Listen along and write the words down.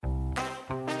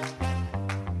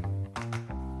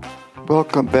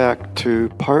Welcome back to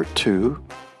part 2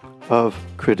 of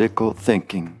critical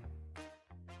thinking.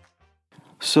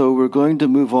 So we're going to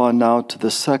move on now to the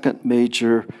second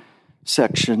major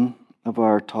section of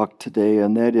our talk today,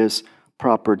 and that is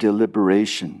proper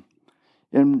deliberation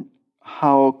and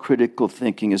how critical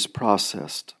thinking is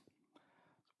processed.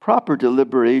 Proper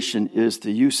deliberation is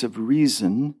the use of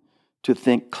reason to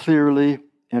think clearly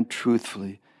and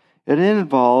truthfully. It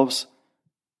involves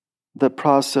the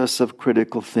process of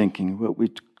critical thinking, what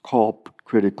we call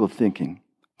critical thinking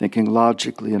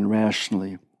logically and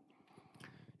rationally.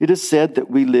 It is said that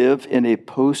we live in a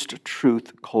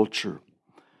post-truth culture,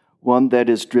 one that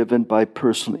is driven by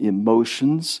personal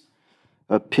emotions,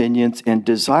 opinions, and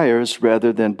desires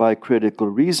rather than by critical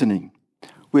reasoning,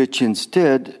 which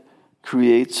instead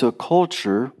creates a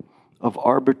culture of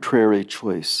arbitrary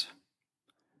choice.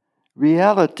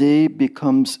 Reality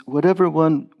becomes whatever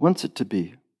one wants it to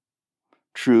be.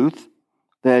 Truth,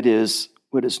 that is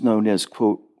what is known as,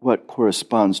 quote, what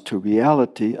corresponds to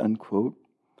reality, unquote,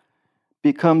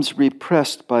 becomes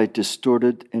repressed by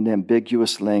distorted and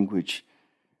ambiguous language.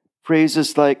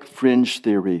 Phrases like fringe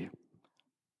theory,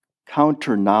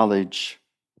 counter-knowledge,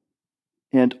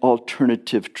 and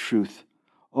alternative truth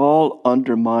all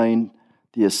undermine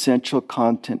the essential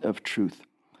content of truth,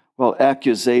 while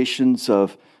accusations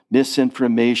of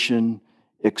misinformation,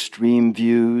 extreme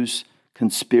views,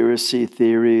 conspiracy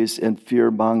theories, and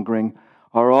fear-mongering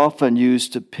are often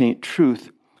used to paint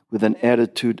truth with an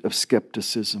attitude of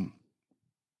skepticism.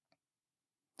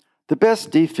 The best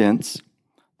defense,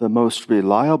 the most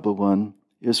reliable one,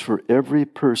 is for every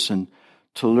person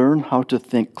to learn how to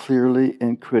think clearly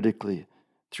and critically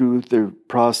through the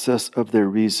process of their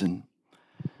reason.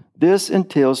 This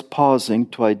entails pausing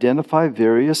to identify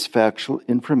various factual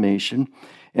information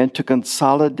and to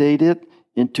consolidate it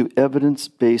into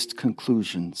evidence-based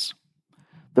conclusions.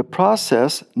 The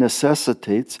process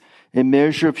necessitates a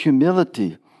measure of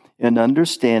humility and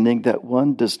understanding that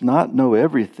one does not know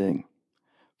everything.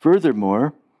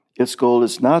 Furthermore, its goal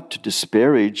is not to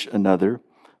disparage another,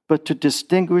 but to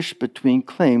distinguish between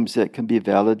claims that can be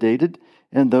validated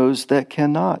and those that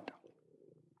cannot.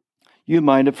 You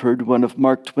might have heard one of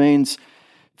Mark Twain's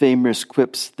famous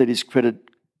quips that he's credited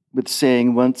with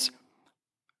saying once,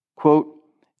 quote,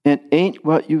 "It ain't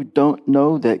what you don't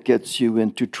know that gets you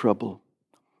into trouble.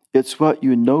 It's what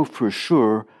you know for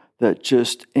sure that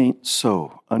just ain't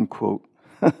so," unquote.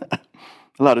 A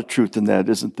lot of truth in that,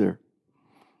 isn't there?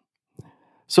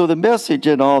 So the message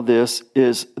in all this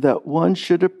is that one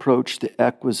should approach the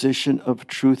acquisition of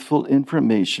truthful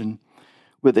information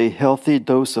with a healthy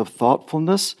dose of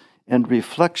thoughtfulness and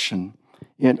reflection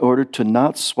in order to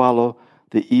not swallow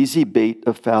the easy bait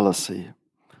of fallacy.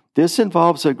 This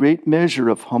involves a great measure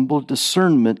of humble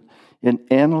discernment in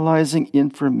analyzing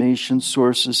information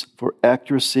sources for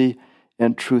accuracy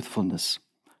and truthfulness.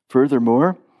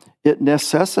 Furthermore, it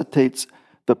necessitates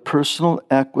the personal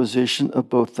acquisition of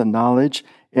both the knowledge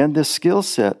and the skill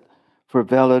set for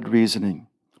valid reasoning.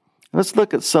 Let's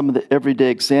look at some of the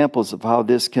everyday examples of how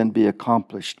this can be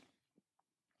accomplished.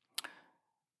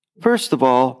 First of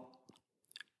all,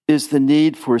 is the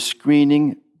need for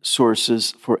screening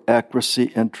sources for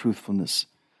accuracy and truthfulness.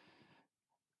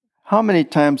 How many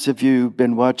times have you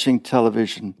been watching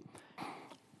television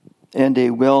and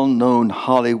a well-known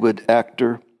Hollywood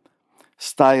actor,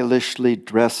 stylishly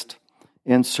dressed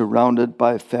and surrounded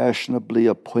by fashionably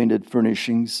appointed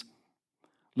furnishings,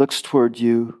 looks toward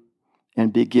you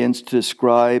and begins to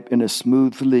describe in a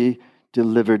smoothly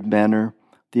delivered manner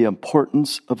the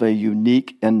importance of a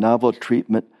unique and novel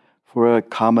treatment for a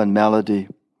common malady,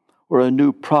 or a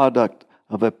new product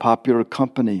of a popular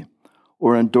company,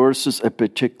 or endorses a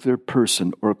particular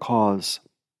person or cause,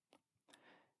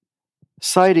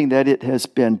 citing that it has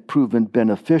been proven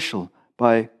beneficial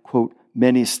by, quote,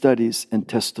 many studies and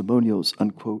testimonials,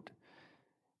 unquote.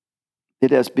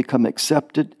 It has become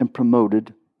accepted and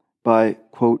promoted by,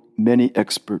 quote, many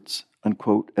experts,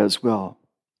 unquote, as well.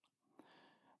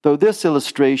 Though this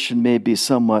illustration may be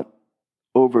somewhat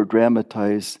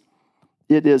over-dramatized,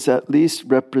 it is at least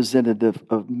representative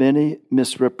of many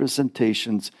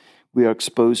misrepresentations we are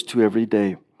exposed to every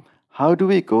day. How do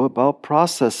we go about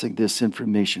processing this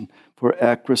information for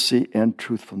accuracy and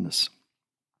truthfulness?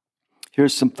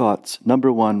 Here's some thoughts.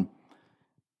 Number one,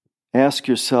 ask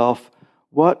yourself,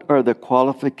 what are the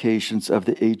qualifications of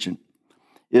the agent?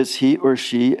 Is he or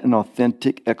she an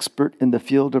authentic expert in the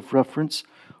field of reference,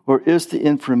 or is the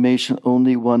information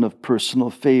only one of personal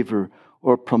favor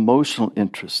or promotional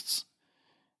interests?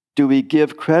 Do we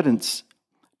give credence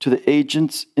to the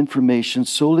agent's information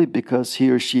solely because he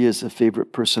or she is a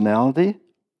favorite personality?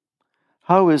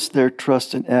 How is their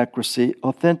trust and accuracy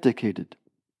authenticated?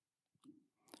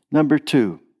 Number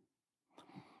 2,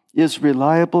 is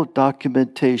reliable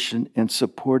documentation and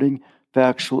supporting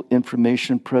factual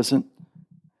information present?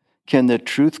 Can the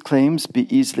truth claims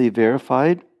be easily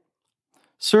verified?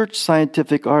 Search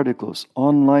scientific articles,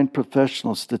 online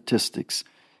professional statistics,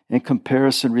 and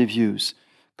comparison reviews,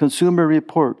 consumer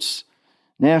reports,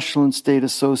 national and state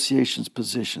associations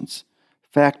positions.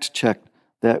 Fact-check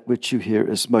that which you hear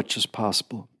as much as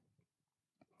possible.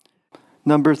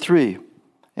 Number 3,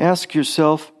 ask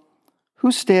yourself,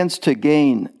 who stands to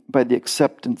gain by the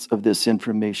acceptance of this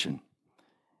information?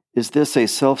 Is this a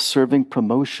self-serving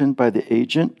promotion by the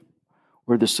agent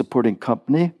or the supporting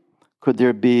company? Could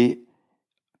there be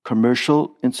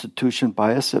commercial institution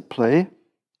bias at play?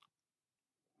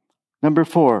 Number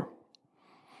 4,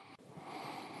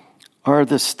 are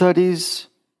the studies,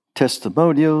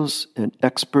 testimonials, and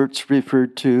experts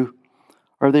referred to,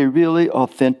 are they really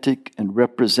authentic and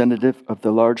representative of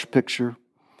the large picture,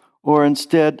 or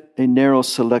instead a narrow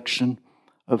selection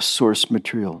of source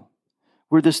material?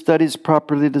 Were the studies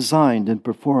properly designed and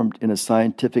performed in a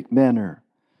scientific manner?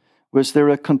 Was there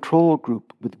a control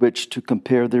group with which to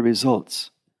compare the results?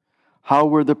 How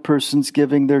were the persons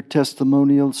giving their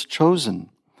testimonials chosen?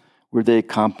 Were they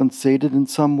compensated in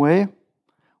some way?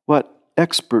 What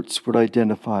experts were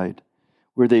identified?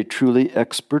 Were they truly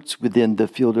experts within the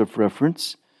field of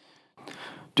reference?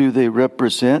 Do they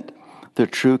represent the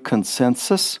true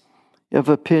consensus of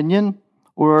opinion,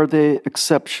 or are they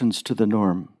exceptions to the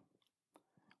norm?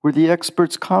 Were the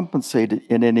experts compensated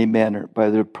in any manner by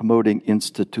their promoting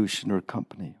institution or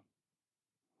company?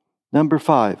 Number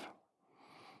 5,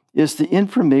 is the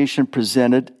information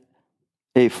presented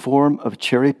a form of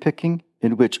cherry picking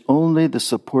in which only the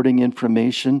supporting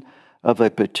information of a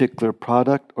particular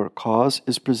product or cause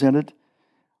is presented,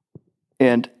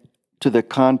 and to the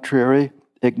contrary,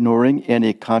 ignoring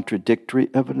any contradictory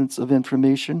evidence of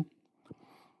information?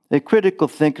 A critical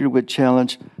thinker would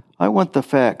challenge, I want the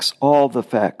facts, all the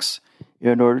facts,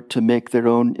 in order to make their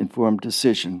own informed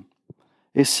decision.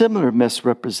 A similar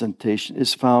misrepresentation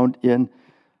is found in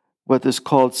what is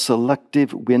called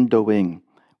selective windowing,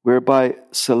 whereby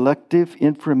selective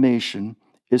information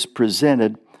is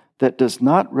presented that does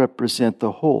not represent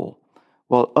the whole,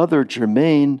 while other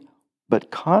germane but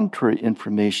contrary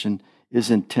information is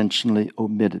intentionally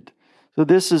omitted. So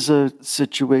this is a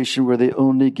situation where they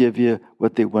only give you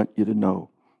what they want you to know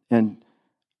and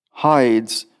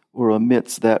hides or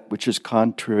omits that which is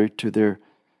contrary to their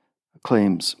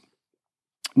claims.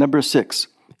 Number 6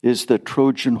 is the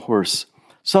Trojan horse.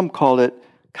 Some call it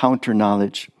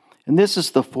counter-knowledge. And this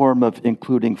is the form of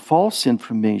including false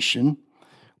information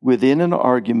within an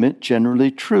argument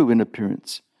generally true in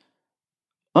appearance.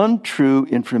 Untrue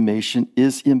information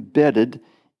is embedded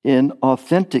in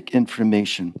authentic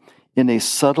information in a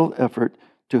subtle effort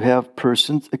to have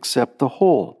persons accept the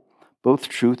whole, both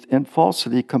truth and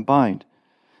falsity combined.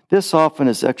 This often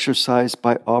is exercised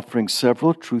by offering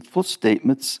several truthful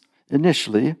statements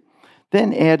initially,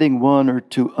 then adding one or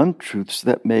two untruths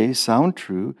that may sound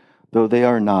true, though they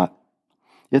are not.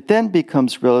 It then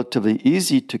becomes relatively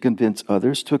easy to convince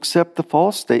others to accept the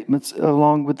false statements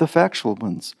along with the factual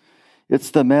ones.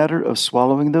 It's the matter of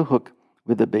swallowing the hook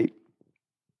with the bait.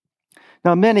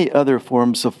 Now, many other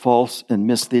forms of false and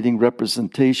misleading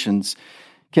representations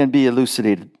can be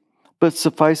elucidated, but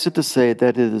suffice it to say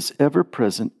that it is ever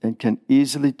present and can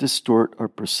easily distort our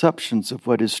perceptions of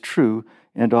what is true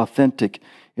and authentic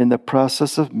in the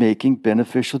process of making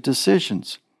beneficial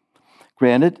decisions.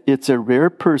 Granted, it's a rare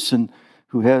person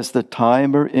who has the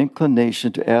time or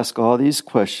inclination to ask all these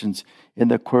questions in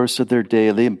the course of their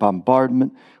daily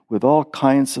bombardment with all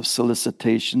kinds of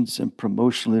solicitations and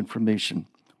promotional information.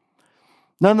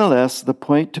 Nonetheless, the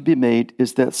point to be made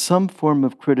is that some form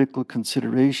of critical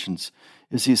considerations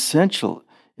is essential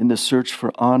in the search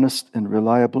for honest and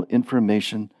reliable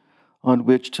information on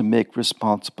which to make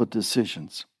responsible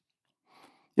decisions.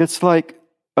 It's like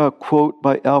a quote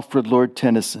by Alfred Lord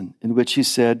Tennyson, in which he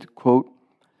said, quote,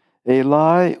 "A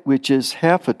lie which is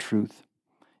half a truth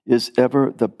is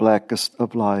ever the blackest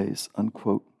of lies,"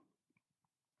 unquote.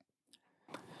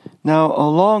 Now,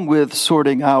 along with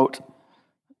sorting out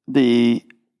the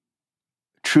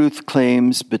truth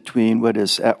claims between what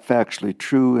is factually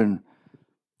true and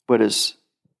what is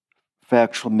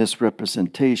factual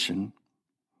misrepresentation,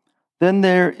 then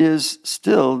there is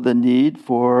still the need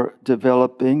for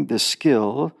developing the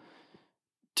skill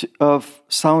of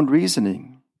sound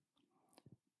reasoning.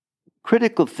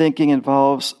 Critical thinking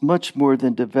involves much more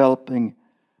than developing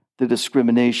the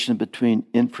discrimination between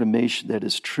information that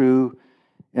is true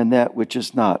and that which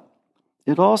is not.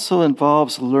 It also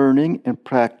involves learning and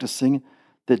practicing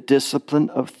the discipline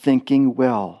of thinking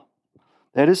well.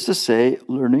 That is to say,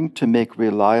 learning to make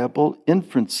reliable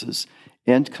inferences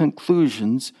and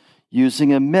conclusions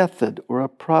using a method or a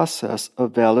process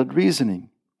of valid reasoning.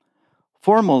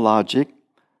 Formal logic,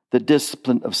 the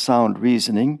discipline of sound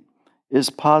reasoning, is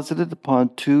posited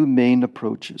upon two main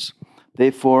approaches.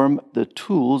 They form the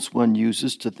tools one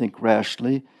uses to think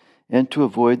rationally and to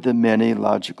avoid the many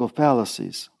logical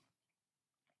fallacies.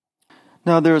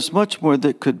 Now, there is much more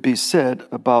that could be said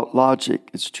about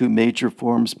logic, its two major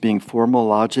forms being formal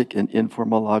logic and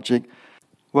informal logic.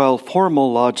 While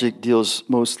formal logic deals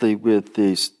mostly with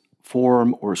the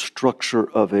form or structure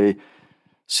of a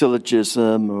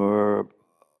syllogism or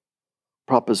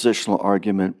propositional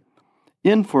argument,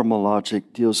 informal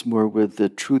logic deals more with the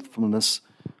truthfulness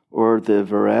or the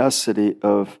veracity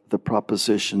of the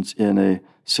propositions in a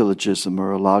syllogism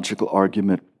or a logical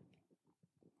argument.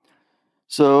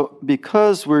 So,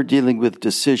 because we're dealing with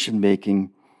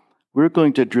decision-making, we're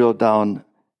going to drill down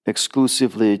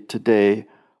exclusively today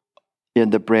in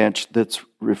the branch that's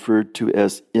referred to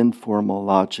as informal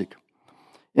logic.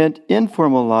 And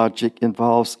informal logic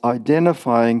involves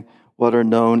identifying what are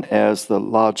known as the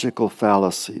logical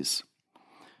fallacies.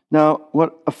 Now,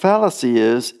 what a fallacy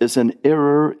is an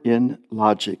error in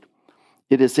logic.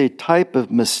 It is a type of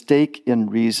mistake in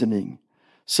reasoning.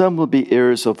 Some will be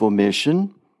errors of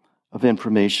omission of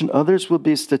information, others will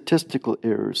be statistical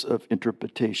errors of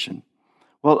interpretation,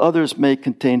 while others may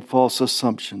contain false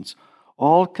assumptions.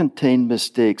 All contain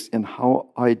mistakes in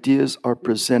how ideas are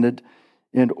presented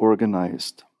and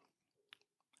organized.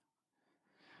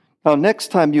 Now, next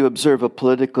time you observe a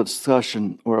political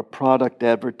discussion or a product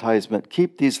advertisement,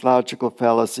 keep these logical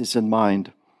fallacies in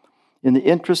mind. In the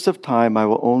interest of time, I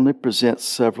will only present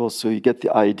several so you get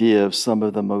the idea of some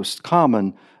of the most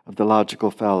common of the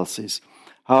logical fallacies.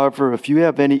 However, if you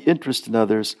have any interest in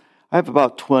others, I have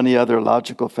about 20 other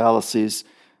logical fallacies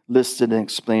listed and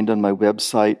explained on my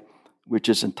website, which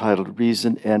is entitled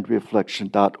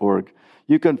reasonandreflection.org.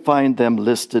 You can find them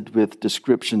listed with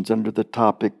descriptions under the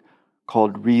topic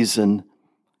called reason,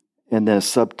 and then a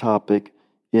subtopic,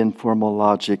 informal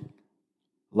logic,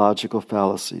 logical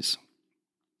fallacies.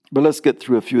 But let's get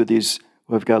through a few of these.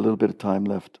 We've got a little bit of time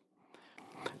left.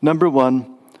 Number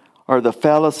one are the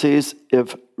fallacies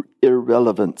of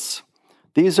irrelevance.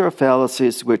 These are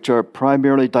fallacies which are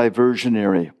primarily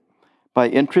diversionary. By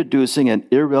introducing an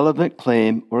irrelevant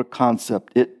claim or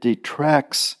concept, it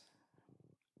detracts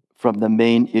from the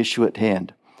main issue at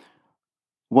hand.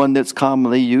 One that's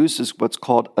commonly used is what's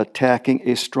called attacking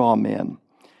a straw man.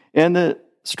 And the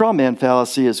straw man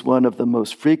fallacy is one of the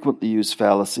most frequently used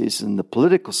fallacies in the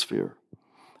political sphere.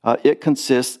 It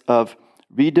consists of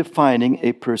redefining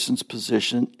a person's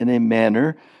position in a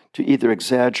manner to either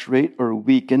exaggerate or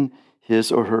weaken his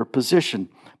or her position,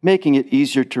 making it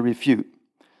easier to refute.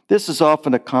 This is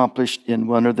often accomplished in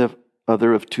one or the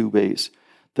other of two ways.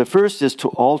 The first is to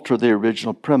alter the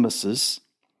original premises,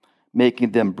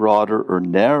 making them broader or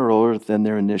narrower than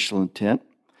their initial intent.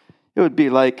 It would be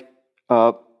like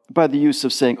by the use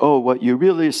of saying, oh, what you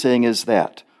really are saying is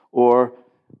that, or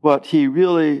what he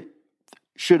really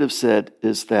should have said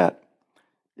is that.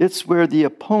 It's where the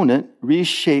opponent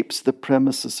reshapes the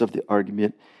premises of the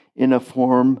argument in a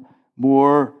form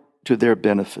more to their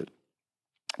benefit.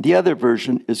 The other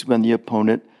version is when the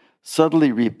opponent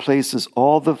subtly replaces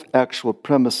all the actual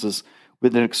premises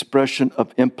with an expression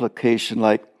of implication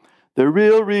like, the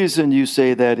real reason you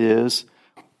say that is.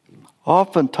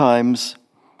 Oftentimes,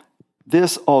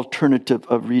 this alternative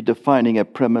of redefining a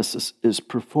premises is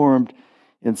performed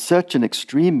in such an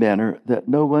extreme manner that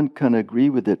no one can agree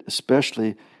with it,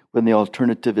 especially when the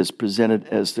alternative is presented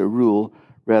as the rule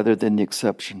rather than the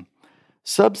exception.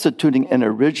 Substituting an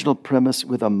original premise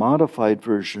with a modified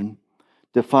version,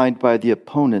 defined by the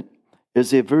opponent,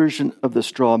 is a version of the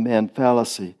straw man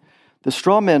fallacy. The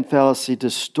straw man fallacy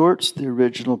distorts the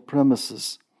original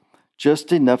premises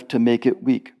just enough to make it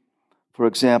weak. For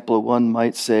example, one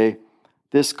might say,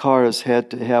 this car has had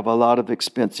to have a lot of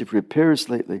expensive repairs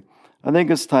lately. I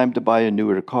think it's time to buy a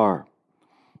newer car.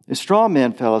 A straw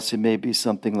man fallacy may be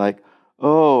something like,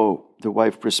 oh, the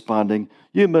wife responding,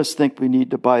 you must think we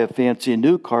need to buy a fancy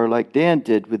new car like Dan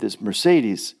did with his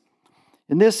Mercedes.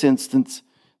 In this instance,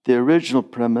 the original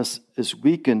premise is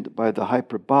weakened by the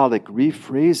hyperbolic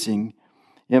rephrasing,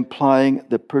 implying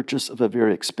the purchase of a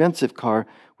very expensive car,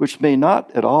 which may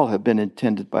not at all have been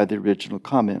intended by the original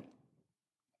comment.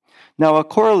 Now, a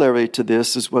corollary to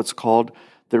this is what's called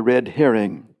the red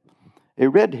herring. A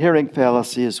red herring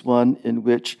fallacy is one in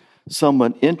which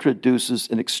someone introduces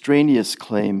an extraneous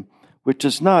claim which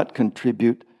does not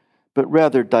contribute, but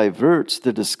rather diverts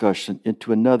the discussion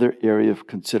into another area of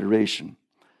consideration.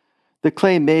 The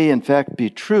claim may, in fact, be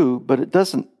true, but it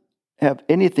doesn't have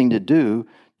anything to do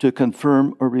to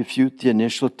confirm or refute the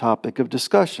initial topic of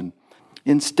discussion.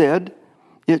 Instead,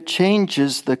 it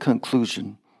changes the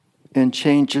conclusion and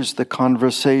changes the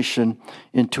conversation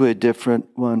into a different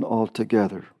one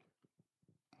altogether.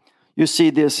 You see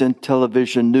this in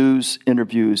television news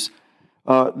interviews.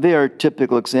 They are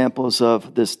typical examples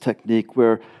of this technique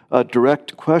where a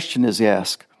direct question is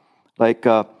asked, like,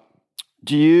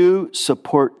 do you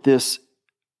support this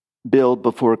bill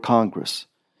before Congress?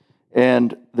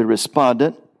 And the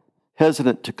respondent,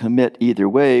 hesitant to commit either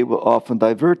way, will often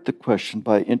divert the question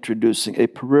by introducing a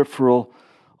peripheral,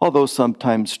 although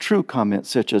sometimes true comment,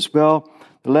 such as, well,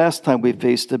 the last time we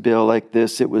faced a bill like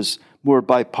this, it was more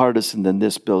bipartisan than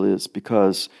this bill is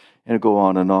because, and go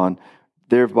on,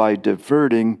 thereby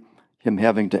diverting him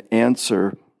having to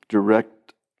answer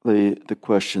directly the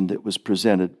question that was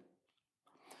presented.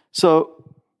 So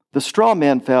the straw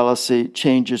man fallacy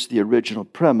changes the original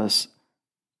premise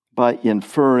by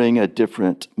inferring a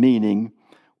different meaning,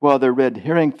 while the red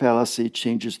herring fallacy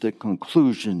changes the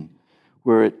conclusion,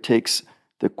 where it takes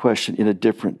the question in a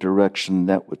different direction than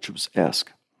that which was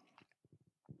asked.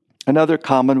 Another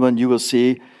common one you will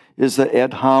see is the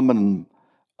ad hominem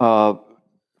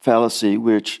fallacy,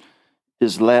 which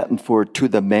is Latin for to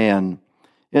the man.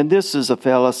 And this is a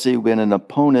fallacy when an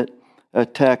opponent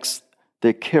attacks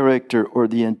the character or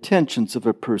the intentions of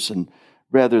a person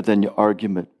rather than your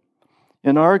argument.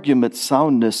 An argument's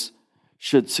soundness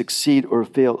should succeed or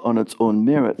fail on its own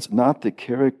merits, not the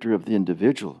character of the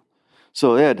individual.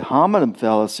 So ad hominem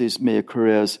fallacies may occur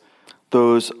as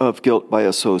those of guilt by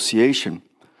association.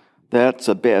 That's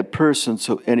a bad person,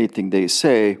 so anything they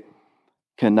say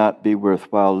cannot be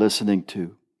worthwhile listening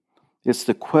to. It's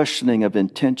the questioning of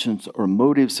intentions or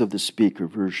motives of the speaker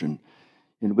version,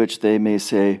 in which they may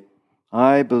say,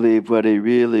 I believe what he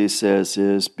really says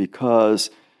is because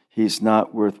he's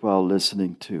not worthwhile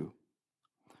listening to.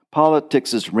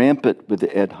 Politics is rampant with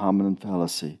the ad hominem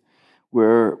fallacy,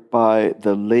 whereby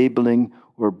the labeling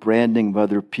or branding of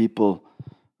other people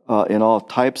in all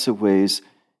types of ways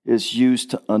is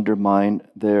used to undermine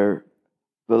their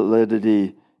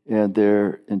validity and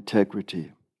their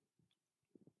integrity.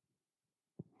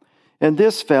 And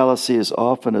this fallacy is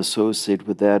often associated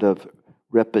with that of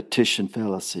repetition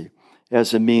fallacy,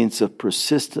 as a means of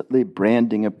persistently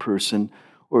branding a person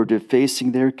or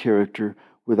defacing their character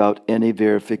without any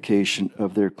verification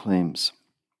of their claims.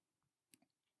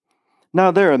 Now,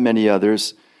 there are many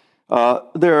others.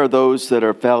 There are those that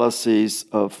are fallacies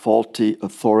of faulty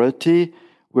authority,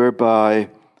 whereby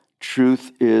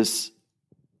truth is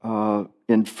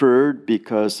inferred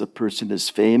because a person is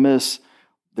famous,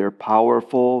 they're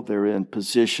powerful, they're in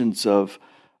positions of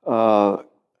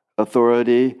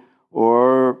authority,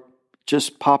 or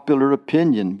just popular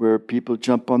opinion where people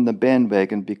jump on the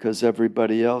bandwagon because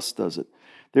everybody else does it.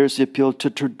 There's the appeal to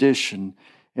tradition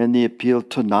and the appeal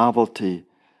to novelty.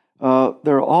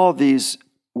 There are all these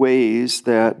ways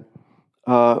that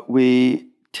we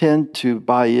tend to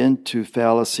buy into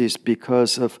fallacies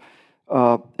because of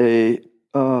a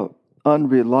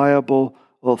unreliable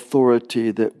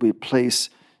authority that we place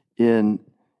in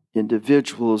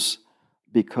individuals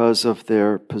because of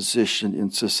their position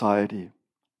in society.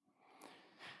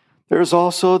 There's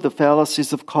also the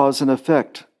fallacies of cause and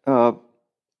effect.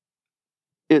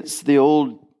 It's the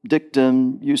old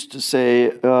dictum used to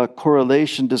say,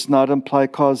 correlation does not imply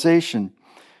causation.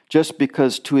 Just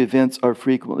because two events are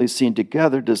frequently seen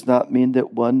together does not mean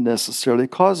that one necessarily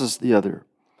causes the other.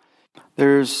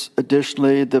 There's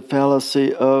additionally the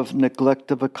fallacy of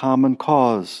neglect of a common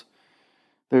cause.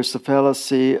 There's the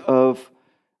fallacy of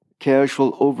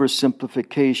casual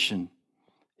oversimplification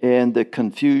and the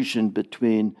confusion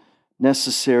between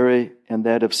necessary and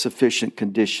that of sufficient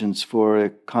conditions for a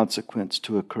consequence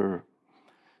to occur.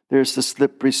 There's the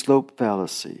slippery slope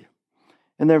fallacy.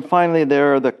 And then finally,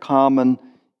 there are the common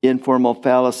informal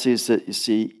fallacies that you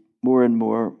see more and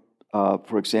more.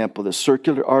 For example, the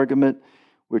circular argument,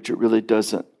 which it really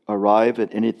doesn't arrive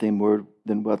at anything more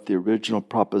than what the original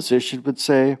proposition would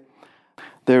say.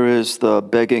 There is the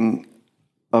begging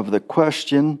of the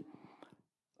question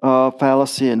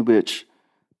fallacy, in which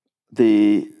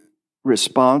the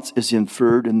response is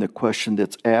inferred in the question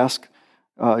that's asked.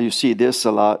 You see this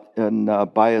a lot in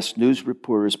biased news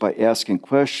reporters by asking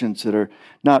questions that are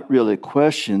not really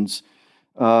questions.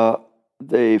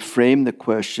 They frame the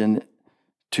question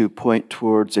to point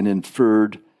towards an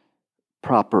inferred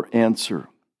proper answer.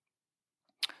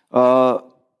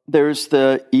 There's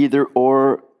the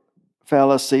either-or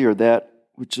fallacy, or that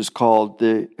which is called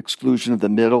the exclusion of the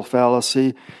middle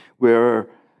fallacy, where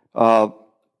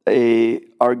a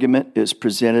argument is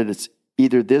presented, it's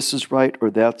either this is right or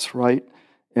that's right,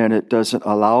 and it doesn't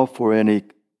allow for any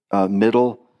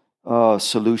middle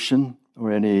solution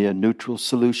or any neutral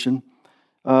solution.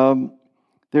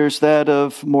 There's that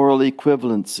of moral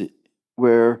equivalency,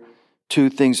 where two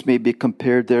things may be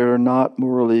compared that are not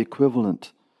morally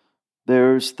equivalent.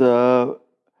 There's the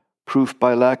proof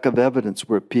by lack of evidence,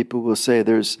 where people will say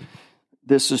this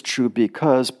is true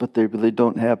because, but they really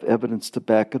don't have evidence to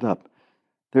back it up.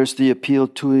 There's the appeal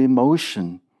to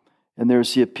emotion, and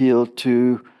there's the appeal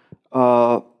to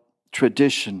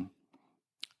tradition.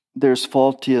 There's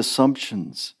faulty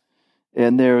assumptions,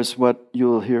 and there's what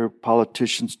you'll hear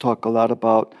politicians talk a lot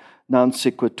about, non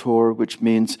sequitur, which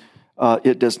means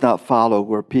it does not follow,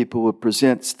 where people will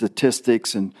present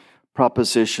statistics and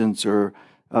propositions or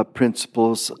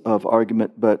principles of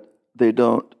argument, but they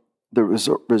don't. The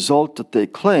result that they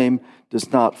claim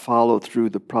does not follow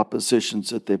through the propositions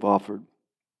that they've offered.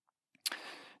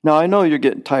 Now, I know you're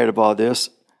getting tired of all this,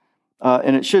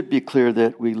 and it should be clear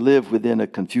that we live within a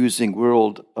confusing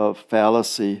world of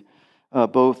fallacy,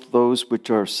 both those which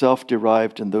are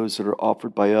self-derived and those that are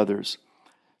offered by others.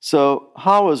 So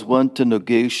how is one to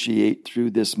negotiate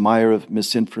through this mire of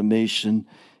misinformation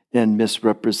and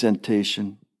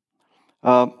misrepresentation?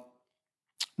 The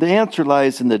answer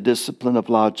lies in the discipline of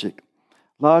logic.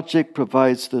 Logic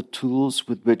provides the tools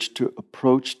with which to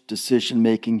approach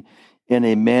decision-making in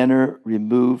a manner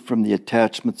removed from the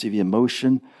attachments of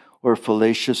emotion or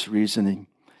fallacious reasoning.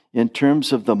 In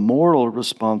terms of the moral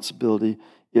responsibility,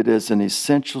 it is an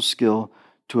essential skill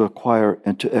to acquire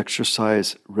and to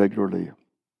exercise regularly.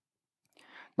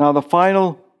 Now, the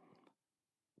final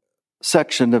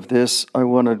section of this I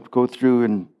want to go through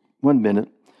in 1 minute,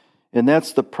 and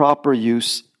that's the proper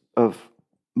use of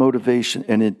motivation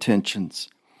and intentions.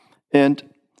 And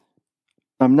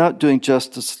I'm not doing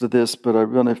justice to this, but I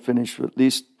want to finish with at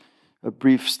least a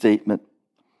brief statement.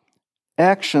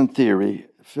 Action theory,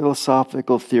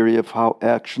 philosophical theory of how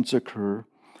actions occur,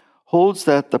 holds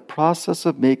that the process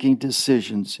of making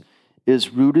decisions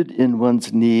is rooted in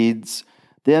one's needs,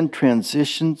 then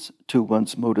transitions to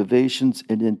one's motivations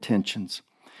and intentions.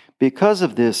 Because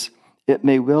of this, it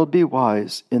may well be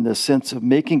wise, in the sense of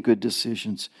making good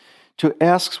decisions, to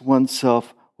ask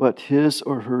oneself what his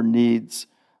or her needs,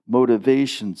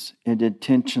 motivations, and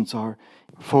intentions are.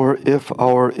 For if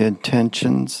our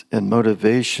intentions and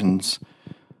motivations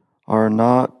are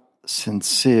not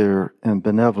sincere and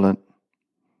benevolent,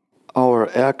 our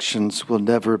actions will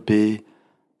never be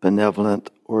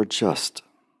benevolent or just.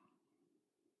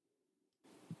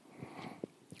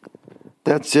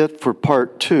 That's it for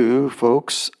part 2,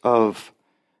 folks, of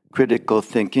critical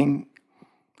thinking.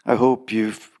 I hope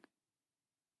you've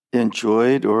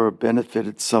enjoyed or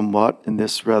benefited somewhat in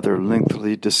this rather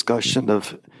lengthy discussion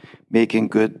of making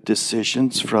good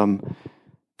decisions from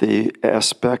the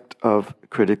aspect of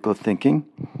critical thinking.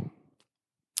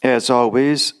 As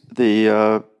always,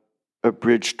 the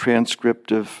abridged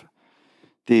transcript of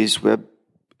these web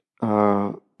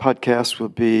podcasts will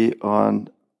be on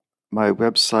my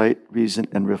website,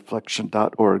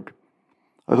 reasonandreflection.org.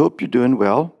 I hope you're doing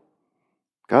well.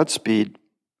 Godspeed,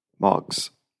 Moggs.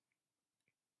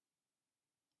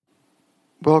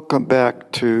 Welcome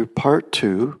back to part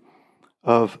 2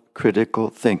 of critical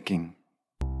thinking.